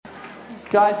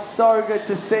Guys, so good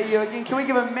to see you again. Can we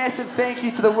give a massive thank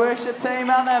you to the worship team?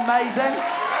 Aren't they amazing?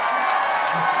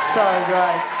 So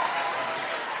great.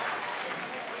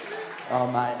 Oh,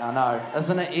 mate, I know.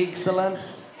 Isn't it excellent?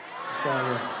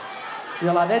 So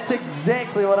you're like, that's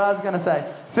exactly what I was going to say.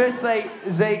 Firstly,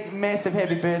 Zeke, massive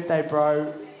happy birthday,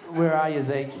 bro. Where are you,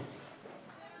 Zeke?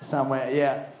 Somewhere,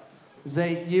 yeah.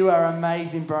 Zeke, you are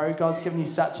amazing, bro. God's given you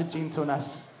such a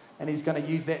gentleness, and he's going to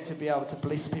use that to be able to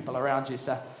bless people around you.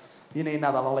 So you need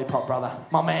another lollipop, brother.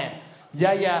 My man.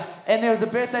 Yeah, yeah. And there was a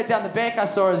birthday down the back I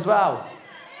saw as well.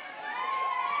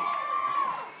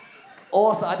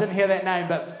 Awesome. I didn't hear that name,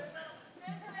 but...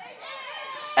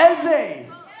 Izzy!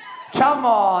 Come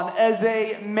on,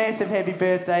 Izzy. Massive happy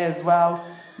birthday as well.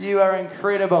 You are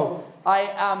incredible.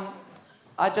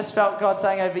 I just felt God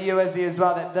saying over you, Izzy, as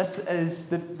well, that this is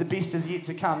the best is yet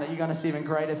to come, that you're going to see even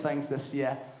greater things this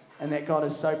year, and that God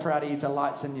is so proud of you,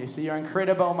 delights in you. So you're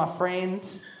incredible, my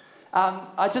friends.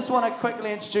 I just want to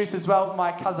quickly introduce as well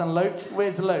my cousin Luke.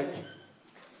 Where's Luke?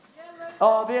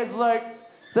 Oh, there's Luke.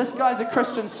 This guy's a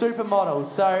Christian supermodel.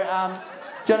 So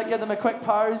do you want to give them a quick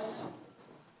pose?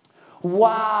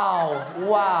 Wow,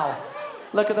 wow.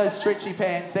 Look at those stretchy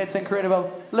pants. That's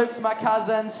incredible. Luke's my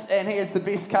cousin, and he is the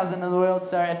best cousin in the world.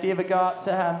 So if you ever go up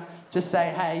to him, just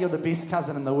say, hey, you're the best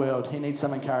cousin in the world. He needs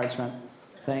some encouragement.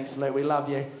 Thanks, Luke. We love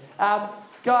you.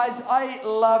 Guys, I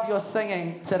love your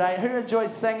singing today. Who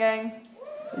enjoys singing?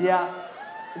 Yeah,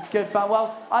 it's good fun.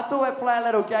 Well, I thought we'd play a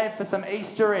little game for some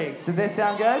Easter eggs. Does that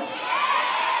sound good?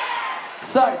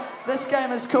 So, this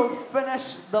game is called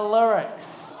Finish the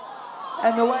Lyrics.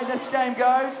 And the way this game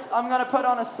goes, I'm going to put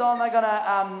on a song. They're going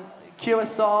to cue a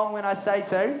song when I say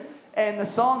to. And the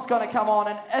song's going to come on.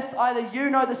 And if either you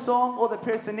know the song or the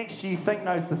person next to you think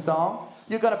knows the song,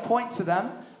 you're going to point to them.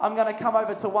 I'm going to come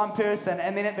over to one person.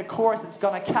 And then at the chorus, it's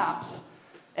going to cut.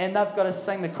 And they've got to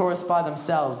sing the chorus by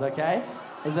themselves, okay?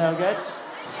 Is that all good?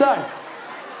 So,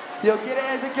 you'll get it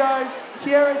as it goes.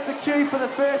 Here is the cue for the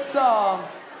first song.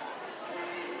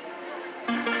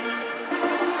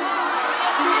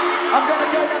 I'm going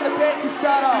to go down the back to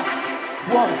start off.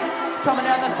 One, coming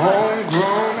down this way.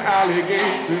 Homegrown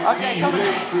alligator, see you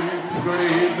later. Gonna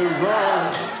hit the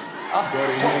road.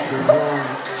 Gonna hit the road.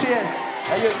 Cheers.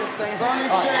 Are you a good singer? Sunny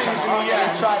change in the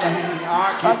let's try that.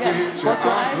 architecture What's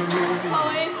your name?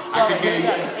 unfamiliar. I Are could get you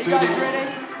yesterday. guys ready?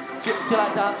 Do you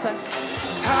like dancing?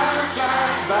 Time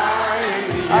flies by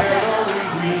and the yellow and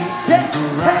green stick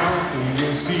around and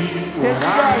you'll see Here what she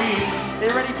I goes. mean. Are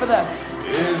you ready for this?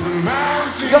 There's a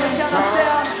mountain You got to count us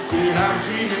down. that I'm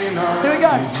dreaming of. Here we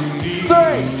go. If you need 3,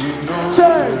 me, you know 2,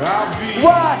 where I'll be.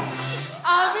 1.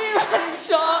 I'll be running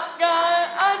shotgun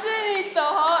underneath the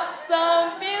hot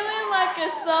sun, feeling like a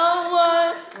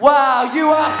someone. Wow, you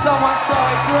are someone,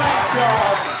 Zoe. Great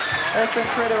job. That's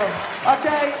incredible.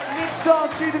 Okay, next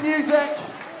song, cue the music.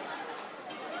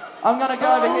 I'm going to go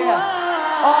over here.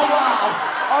 Oh, wow.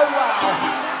 Oh, wow.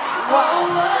 Wow.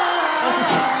 This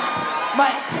is,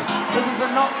 mate, this is a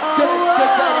not good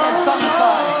day to have fun with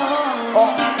guys. Oh,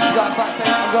 you guys like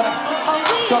saying, I'm going to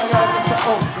go over this way.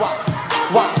 Oh, wow.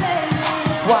 Wow.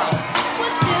 Wow.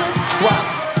 Wow.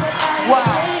 Wow.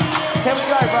 Here we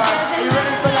go, bro. Are you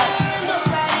ready for that?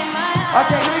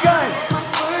 Okay, here we go.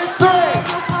 3,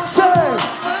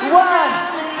 2, 1.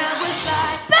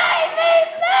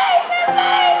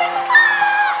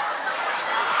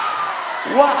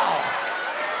 Wow.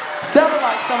 Sounded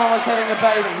like someone was having a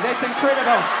baby. That's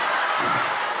incredible.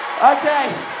 Okay.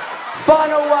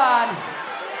 Final one.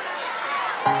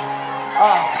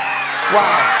 Oh.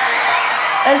 Wow.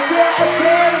 Is there a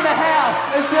dad in the house?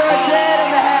 Is there a dad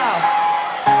in the house?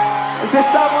 Is there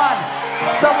someone?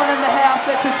 Someone in the house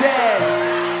that's a dad.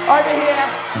 Over here.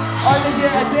 Over here.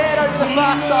 A dad over the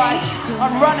far side.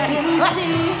 I'm running.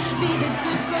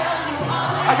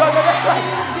 I gotta go this way.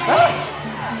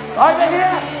 Over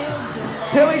here.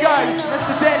 Here we go.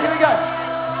 Mr. Dad, here we go.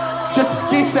 Just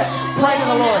guess it. Pray to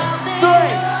the Lord. 3,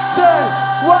 2,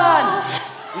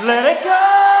 1. Let it go.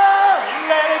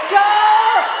 Let it go.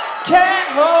 Can't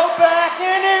hold back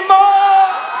anymore.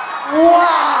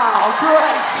 Wow.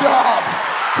 Great job.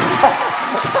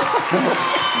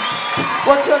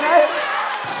 What's your name?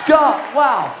 Scott.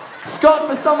 Wow. Scott,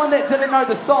 for someone that didn't know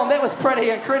the song, that was pretty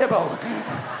incredible.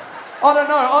 I don't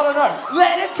know.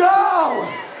 Let it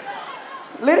go.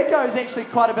 Let It Go is actually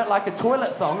quite a bit like a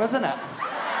toilet song, isn't it?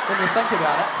 When you think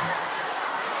about it.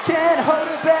 Can't hold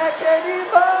it back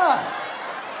anymore.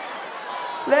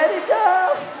 Let it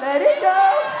go, let it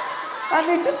go. I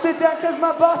need to sit down because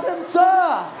my bottom's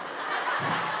sore.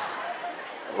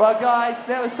 Well, guys,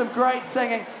 that was some great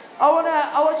singing. I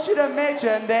want you to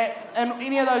imagine that in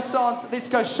any of those songs, let's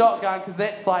go Shotgun, because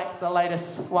that's like the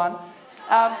latest one.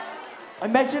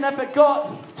 Imagine if it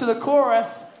got to the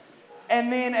chorus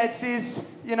and then it says,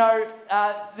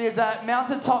 there's a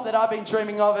mountaintop that I've been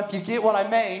dreaming of, if you get what I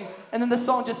mean, and then the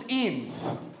song just ends.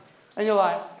 And you're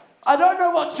like, I don't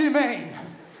know what you mean.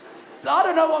 I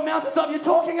don't know what mountaintop you're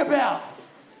talking about.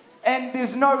 And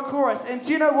there's no chorus. And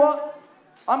do you know what?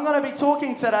 I'm going to be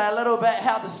talking today a little bit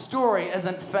how the story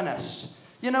isn't finished.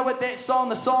 You know, with that song,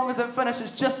 the song isn't finished,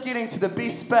 it's just getting to the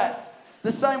best bit.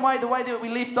 The same way, the way that we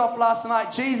left off last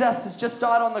night, Jesus has just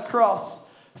died on the cross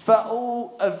for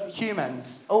all of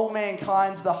humans, all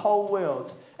mankind, the whole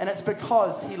world. And it's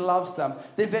because he loves them.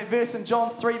 There's that verse in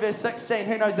John 3, verse 16.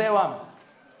 Who knows that one?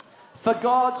 For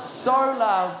God so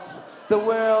loved the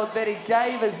world that he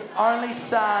gave his only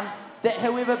Son, that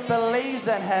whoever believes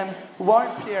in him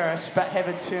won't perish but have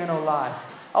eternal life.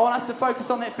 I want us to focus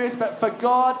on that first bit. For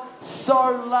God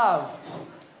so loved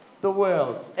the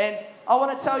world. And I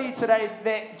want to tell you today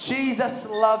that Jesus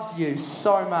loves you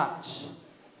so much.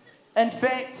 In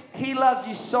fact, he loves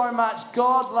you so much,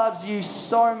 God loves you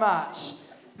so much,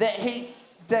 that he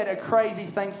did a crazy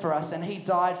thing for us and he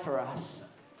died for us.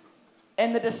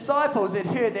 And the disciples had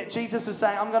heard that Jesus was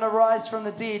saying, I'm going to rise from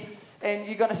the dead and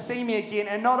you're going to see me again.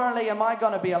 And not only am I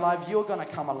going to be alive, you're going to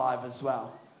come alive as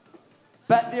well.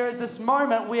 But there is this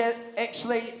moment where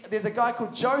actually there's a guy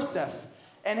called Joseph.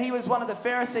 And he was one of the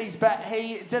Pharisees, but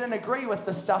he didn't agree with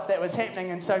the stuff that was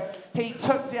happening. And so he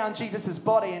took down Jesus'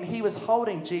 body and he was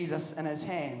holding Jesus in his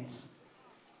hands.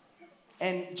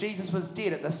 And Jesus was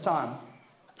dead at this time.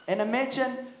 And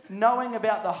imagine knowing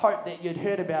about the hope that you'd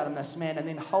heard about in this man and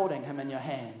then holding him in your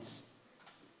hands.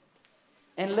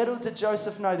 And little did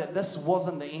Joseph know that this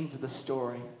wasn't the end of the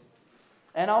story.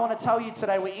 And I want to tell you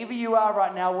today, wherever you are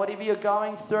right now, whatever you're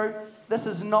going through, this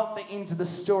is not the end of the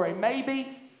story.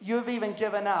 Maybe you've even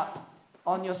given up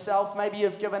on yourself. Maybe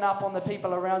you've given up on the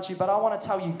people around you. But I want to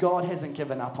tell you, God hasn't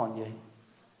given up on you.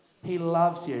 He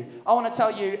loves you. I want to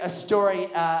tell you a story,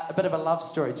 a bit of a love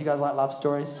story. Do you guys like love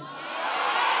stories?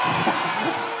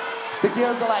 The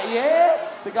girls are like,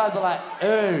 yes. The guys are like,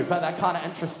 ooh, but they're kind of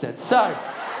interested. So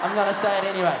I'm going to say it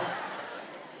anyway.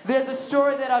 There's a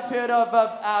story that I've heard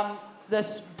of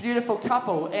this beautiful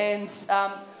couple. And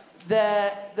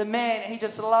the man, he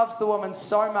just loves the woman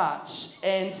so much.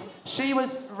 And she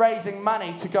was raising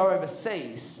money to go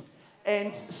overseas.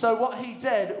 And so what he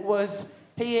did was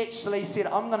he actually said,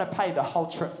 I'm going to pay the whole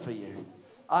trip for you.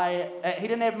 He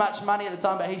didn't have much money at the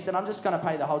time, but he said, I'm just going to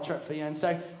pay the whole trip for you. And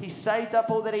so he saved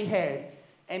up all that he had,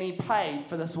 and he paid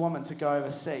for this woman to go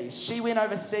overseas. She went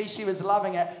overseas, she was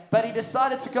loving it, but he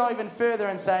decided to go even further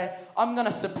and say, I'm going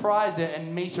to surprise her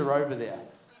and meet her over there.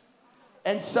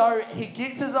 And so he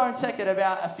gets his own ticket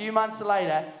about a few months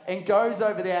later and goes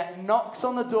over there, knocks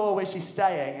on the door where she's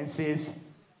staying and says,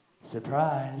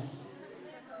 surprise.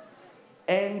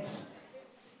 And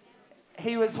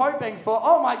he was hoping for,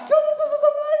 oh my goodness, this is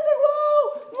amazing, whoa!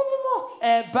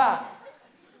 But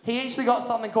he actually got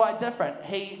something quite different.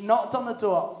 He knocked on the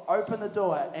door, opened the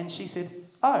door, and she said,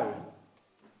 oh,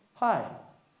 hi.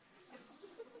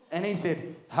 And he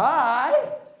said,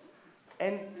 hi.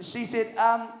 And she said,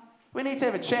 we need to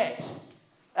have a chat.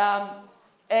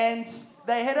 And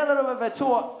they had a little bit of a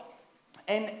talk,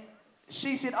 and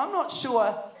she said, I'm not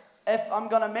sure if I'm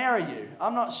going to marry you.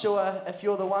 I'm not sure if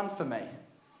you're the one for me.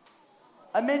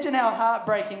 Imagine how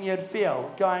heartbreaking you'd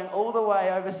feel going all the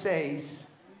way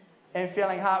overseas and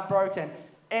feeling heartbroken.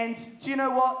 And do you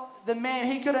know what? The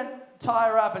man, he couldn't tie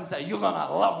her up and say, you're going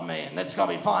to love me and that's going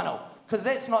to be final. Because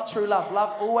that's not true love.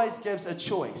 Love always gives a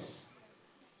choice.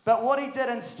 But what he did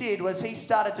instead was he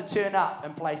started to turn up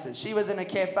in places. She was in a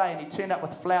cafe and he turned up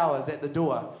with flowers at the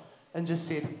door and just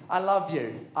said, I love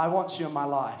you. I want you in my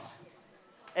life.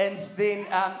 And then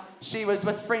she was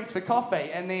with friends for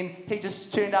coffee, and then he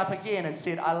just turned up again and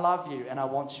said, I love you and I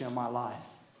want you in my life.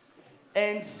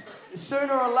 And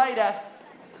sooner or later,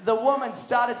 the woman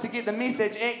started to get the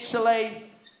message.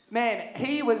 Actually, man,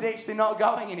 he was actually not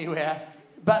going anywhere.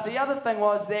 But the other thing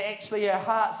was that actually her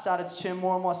heart started to turn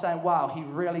more and more, saying, wow, he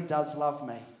really does love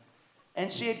me. And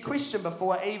she had questioned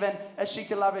before even if she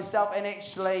could love herself, and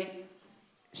actually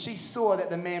she saw that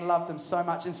the man loved him so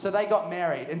much, and so they got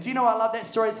married. And do you know why I love that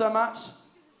story so much?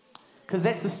 Because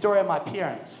that's the story of my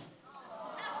parents.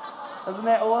 Isn't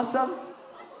that awesome?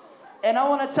 And I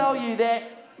want to tell you that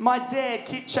my dad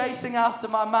kept chasing after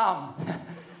my mum.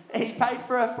 He paid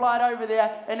for a flight over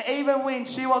there, and even when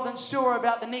she wasn't sure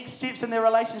about the next steps in their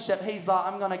relationship, he's like,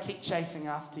 I'm going to keep chasing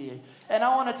after you. And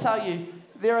I want to tell you,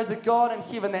 there is a God in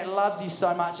heaven that loves you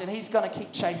so much, and he's going to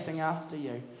keep chasing after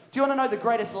you. Do you want to know the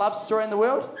greatest love story in the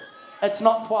world? It's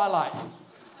not Twilight.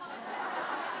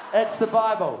 It's the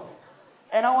Bible.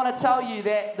 And I want to tell you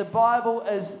that the Bible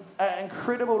is an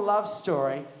incredible love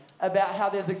story about how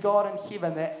there's a God in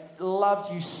heaven that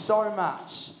loves you so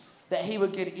much that he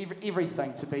would give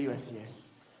everything to be with you.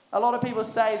 A lot of people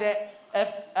say that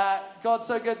if God's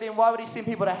so good, then why would he send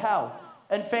people to hell?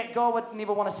 In fact, God would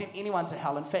never want to send anyone to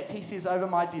hell. In fact, he says, over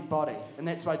my dead body. And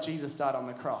that's why Jesus died on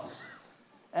the cross.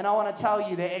 And I want to tell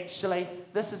you that actually,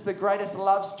 this is the greatest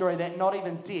love story that not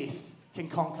even death can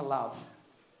conquer love.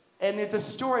 And there's a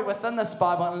story within this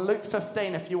Bible in Luke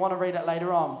 15, if you want to read it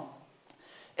later on.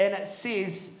 And it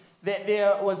says that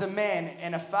there was a man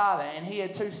and a father, and he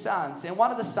had 2 sons. And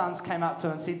one of the sons came up to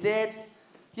him and said, Dad,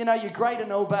 you know, you're great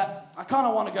and all, but I kind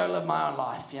of want to go live my own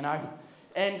life, you know.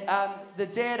 And the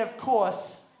dad, of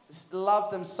course,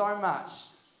 loved him so much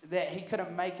that he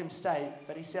couldn't make him stay.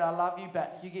 But he said, I love you,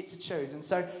 but you get to choose. And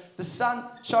so the son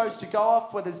chose to go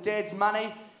off with his dad's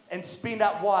money and spend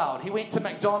up wild. He went to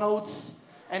McDonald's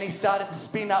and he started to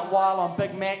spend up wild on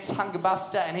Big Macs, Hunger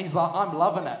Buster, and he's like, I'm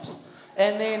loving it.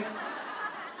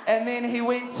 And then he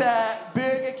went to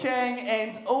Burger King,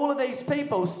 and all of these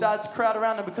people started to crowd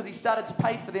around him because he started to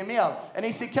pay for their meal. And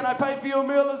he said, can I pay for your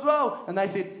meal as well? And they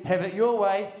said, have it your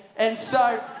way. And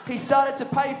so he started to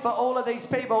pay for all of these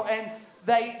people, and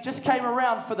they just came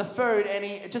around for the food, and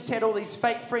he just had all these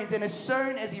fake friends. And as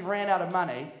soon as he ran out of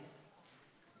money,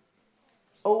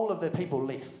 all of the people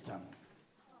left him.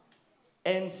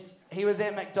 And he was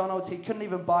at McDonald's. He couldn't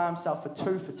even buy himself a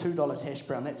 2 for $2 hash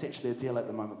brown. That's actually a deal at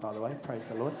the moment, by the way. Praise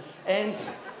the Lord. And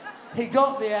he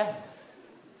got there,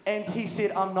 and he said,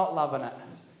 I'm not loving it.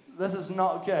 This is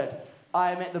not good.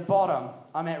 I am at the bottom.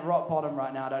 I'm at rock bottom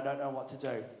right now, and I don't know what to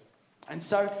do. And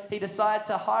so he decided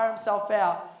to hire himself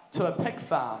out to a pig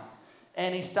farm.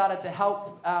 And he started to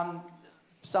help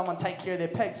someone take care of their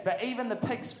pigs. But even the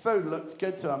pigs' food looked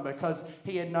good to him because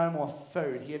he had no more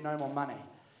food. He had no more money.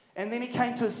 And then he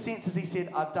came to his senses. He said,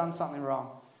 I've done something wrong.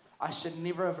 I should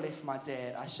never have left my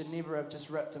dad. I should never have just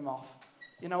ripped him off.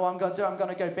 You know what I'm going to do? I'm going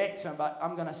to go back to him, but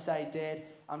I'm going to say, Dad,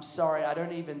 I'm sorry. I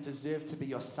don't even deserve to be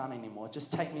your son anymore.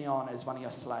 Just take me on as one of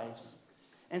your slaves.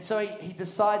 And so he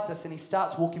decides this, and he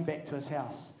starts walking back to his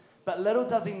house. But little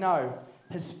does he know,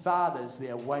 his father's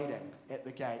there waiting at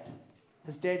the gate.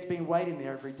 His dad's been waiting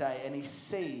there every day, and he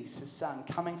sees his son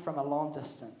coming from a long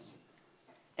distance.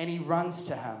 And he runs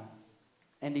to him.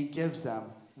 And he gives them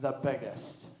the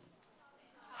biggest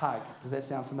hug. Does that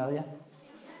sound familiar?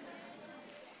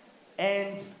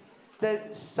 And the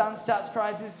son starts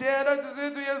crying. He says, Dad, I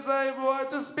deserve to be a slave boy. I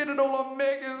just spent it all on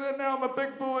Macca's, and now I'm a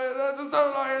big boy, and I just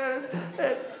don't like it.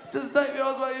 And just take me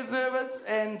on as one of your servants.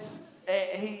 And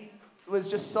he was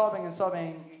just sobbing and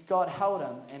sobbing. God held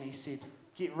him, and he said,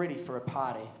 get ready for a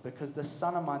party, because the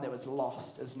son of mine that was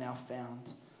lost is now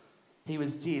found. He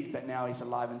was dead, but now he's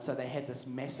alive. And so they had this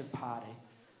massive party.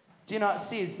 Do you know, it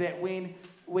says that when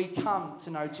we come to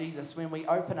know Jesus, when we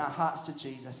open our hearts to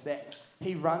Jesus, that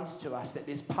he runs to us, that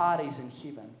there's parties in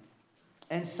heaven.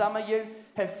 And some of you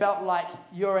have felt like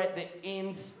you're at the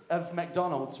end of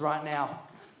McDonald's right now,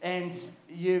 and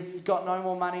you've got no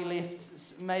more money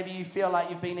left. Maybe you feel like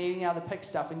you've been eating out of the pig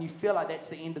stuff, and you feel like that's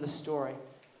the end of the story.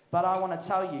 But I want to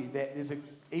tell you that there's an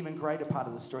even greater part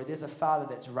of the story. There's a father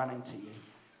that's running to you,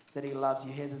 that he loves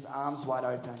you, he has his arms wide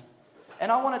open.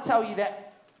 And I want to tell you that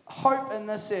hope in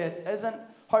this earth isn't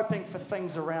hoping for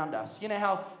things around us. You know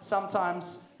how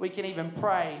sometimes we can even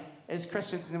pray as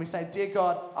Christians and we say, Dear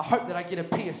God, I hope that I get a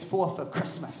PS4 for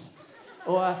Christmas.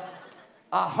 Or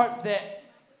I hope that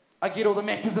I get all the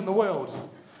Maccas in the world.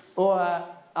 Or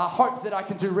I hope that I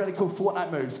can do really cool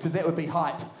Fortnite moves, because that would be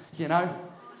hype, you know?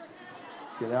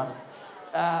 Get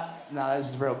that? No, this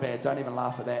is real bad. Don't even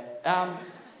laugh at that.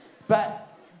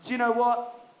 But do you know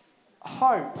what?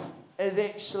 Hope is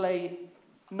actually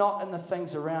not in the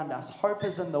things around us. Hope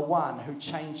is in the one who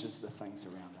changes the things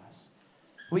around us.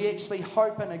 We actually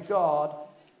hope in a God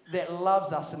that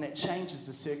loves us and that changes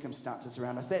the circumstances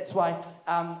around us. That's why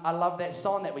I love that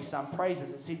song that we sung,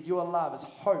 Praises. It said, your love is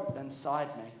hope inside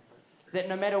me. That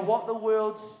no matter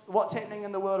what's happening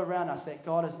in the world around us, that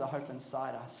God is the hope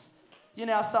inside us. You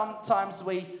know, sometimes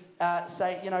we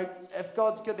say, you know, if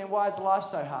God's good, then why is life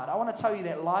so hard? I want to tell you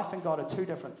that life and God are two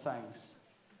different things.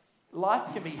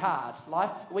 Life can be hard.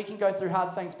 We can go through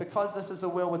hard things because this is a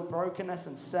world with brokenness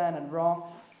and sin and wrong.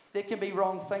 There can be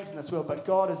wrong things in this world, but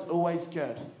God is always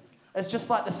good. It's just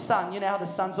like the sun. You know how the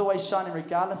sun's always shining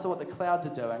regardless of what the clouds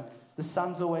are doing. The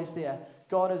sun's always there.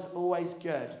 God is always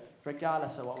good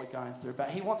regardless of what we're going through. But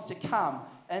he wants to come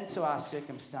into our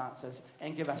circumstances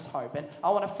and give us hope. And I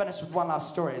want to finish with one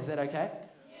last story. Is that okay?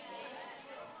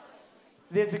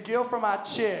 There's a girl from our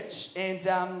church,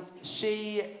 and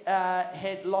she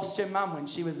had lost her mum when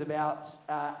she was about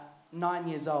 9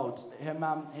 years old. Her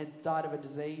mum had died of a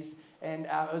disease, and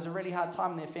it was a really hard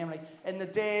time in their family. And the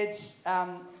dad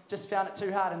just found it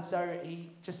too hard, and so he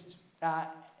just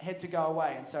had to go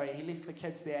away, and so he left the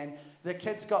kids there, and the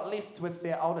kids got left with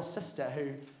their older sister,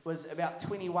 who was about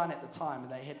 21 at the time,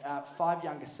 and they had 5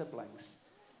 younger siblings.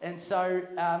 And so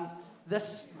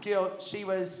this girl, she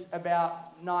was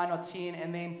about 9 or 10,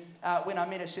 and then when I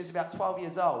met her, she was about 12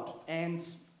 years old, and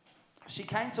she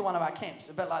came to one of our camps,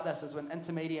 a bit like this. It was an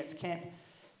intermediates camp,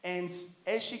 and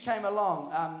as she came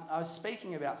along, I was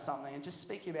speaking about something, and just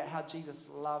speaking about how Jesus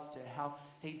loved her, how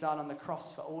he died on the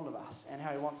cross for all of us, and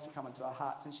how he wants to come into our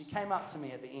hearts. And she came up to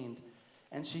me at the end,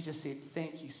 and she just said,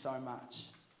 "Thank you so much."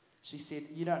 She said,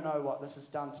 "You don't know what this has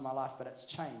done to my life, but it's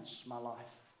changed my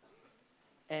life."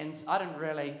 And I didn't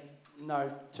really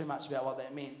know too much about what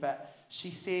that meant, but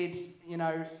she said,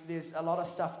 there's a lot of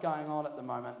stuff going on at the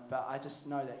moment, but I just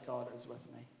know that God is with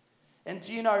me. And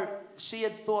do you know, she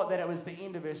had thought that it was the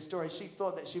end of her story. She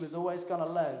thought that she was always going to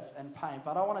live in pain.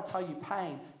 But I want to tell you,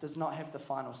 pain does not have the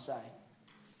final say.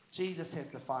 Jesus has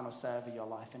the final say over your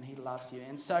life, and he loves you.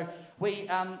 And so we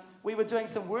were doing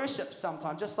some worship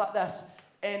sometime, just like this,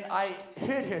 and I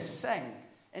heard her sing,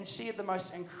 and she had the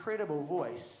most incredible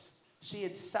voice. She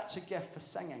had such a gift for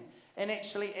singing. And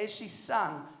actually, as she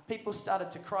sang, people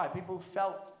started to cry. People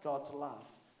felt God's love.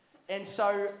 And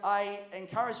so I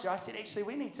encouraged her. I said, actually,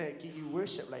 we need to get you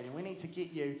worship leading. We need to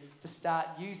get you to start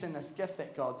using this gift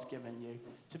that God's given you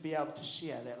to be able to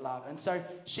share that love. And so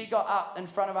she got up in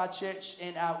front of our church,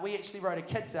 and we actually wrote a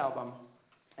kids album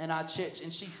in our church,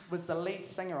 and she was the lead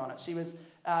singer on it. She was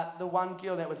the one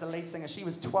girl that was the lead singer. She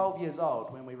was 12 years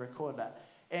old when we recorded it.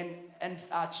 And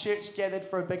our church gathered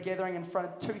for a big gathering in front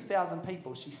of 2,000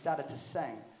 people. She started to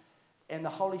sing. And the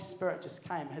Holy Spirit just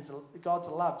came. God's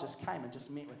love just came and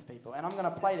just met with people. And I'm going to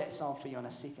play that song for you in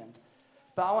a second.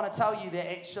 But I want to tell you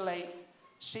that actually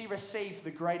she received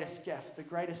the greatest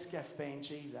gift being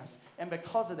Jesus. And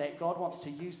because of that, God wants to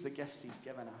use the gifts he's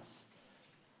given us.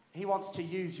 He wants to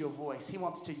use your voice. He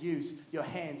wants to use your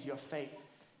hands, your feet.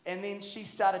 And then she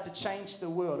started to change the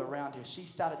world around her. She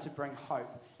started to bring hope.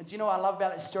 And do you know what I love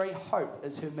about that story? Hope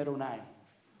is her middle name.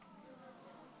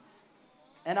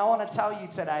 And I want to tell you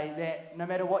today that no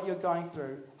matter what you're going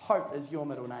through, hope is your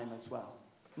middle name as well.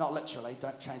 Not literally,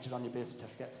 don't change it on your birth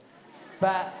certificates.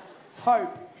 But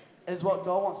hope is what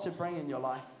God wants to bring in your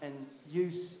life and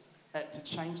use it to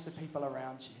change the people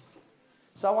around you.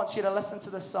 So I want you to listen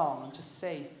to the song and just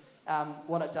see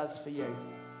what it does for you.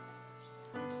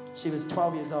 She was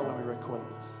 12 years old when we recorded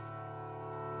this.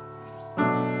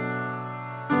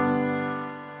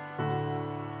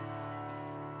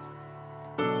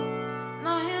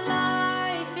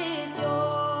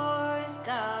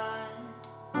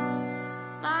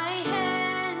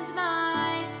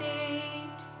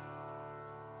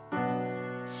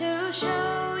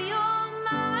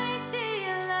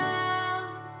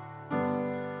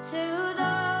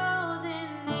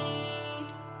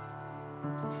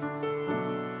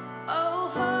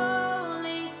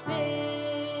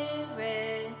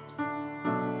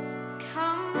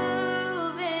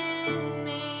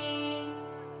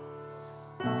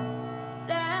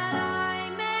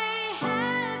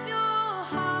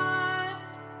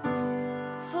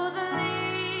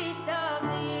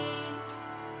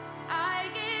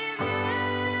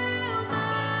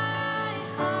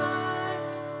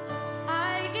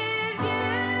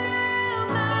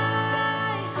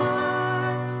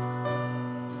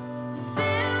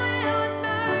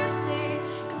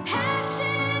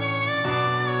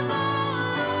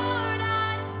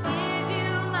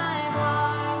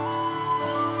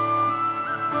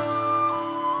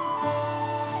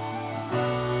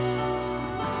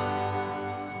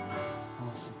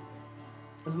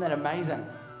 Isn't that amazing?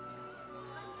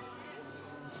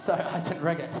 So I didn't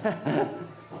rig it.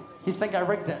 You think I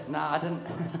rigged it? No, I didn't.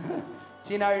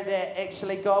 Do you know that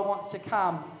actually God wants to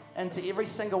come into every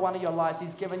single one of your lives?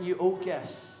 He's given you all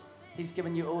gifts. He's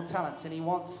given you all talents. And he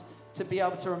wants to be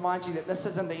able to remind you that this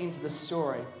isn't the end of the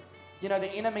story. You know,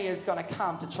 the enemy is going to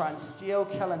come to try and steal,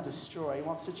 kill, and destroy. He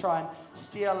wants to try and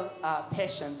steal our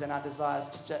passions and our desires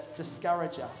to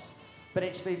discourage us. But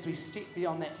actually, as we step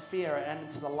beyond that fear and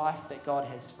into the life that God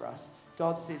has for us,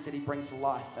 God says that he brings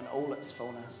life in all its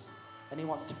fullness. And he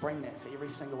wants to bring that for every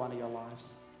single one of your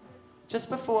lives. Just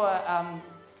before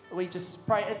we just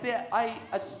pray, I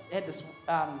just had this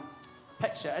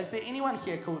picture. Is there anyone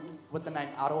here with the name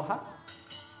Aroha?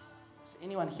 Is there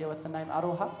anyone here with the name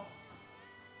Aroha?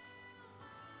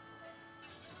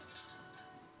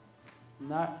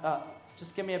 No?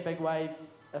 Just give me a big wave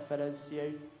if it is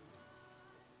you.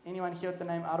 Anyone here with the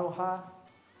name Aroha?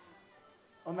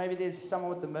 Or maybe there's someone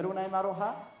with the middle name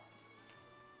Aroha?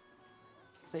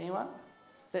 Is there anyone?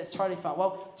 That's totally fine.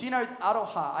 Well, do you know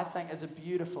Aroha, I think, is a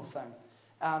beautiful thing.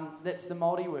 That's the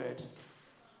Māori word.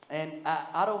 And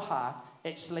aroha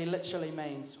actually literally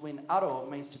means, when aro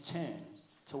means to turn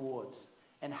towards,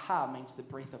 and ha means the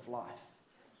breath of life.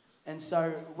 And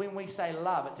so when we say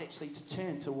love, it's actually to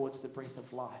turn towards the breath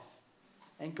of life.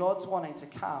 And God's wanting to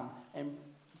come and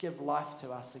give life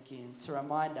to us again, to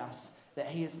remind us that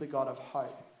he is the God of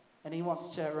hope. And he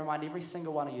wants to remind every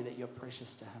single one of you that you're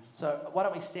precious to him. So why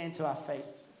don't we stand to our feet?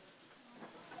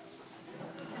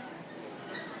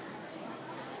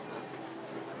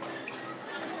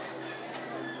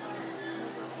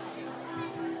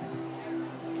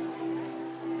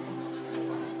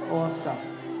 Awesome.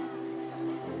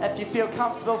 If you feel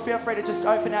comfortable, feel free to just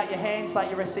open out your hands like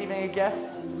you're receiving a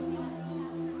gift.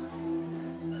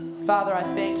 Father, I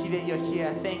thank you that you're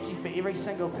here. Thank you for every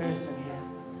single person here.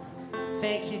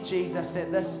 Thank you, Jesus,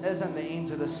 that this isn't the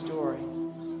end of the story.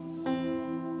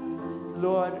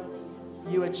 Lord,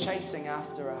 you are chasing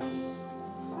after us.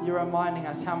 You're reminding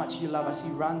us how much you love us.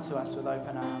 You run to us with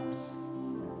open arms.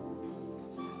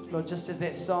 Lord, just as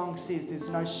that song says, there's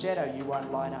no shadow you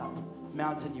won't light up,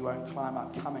 mountain you won't climb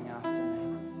up, coming after me.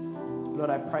 Lord,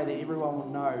 I pray that everyone will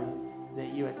know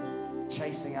that you are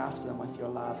chasing after them with your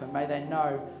love. And may they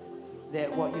know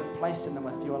that what you've placed in them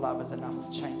with your love is enough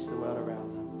to change the world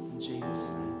around them. In Jesus'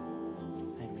 name.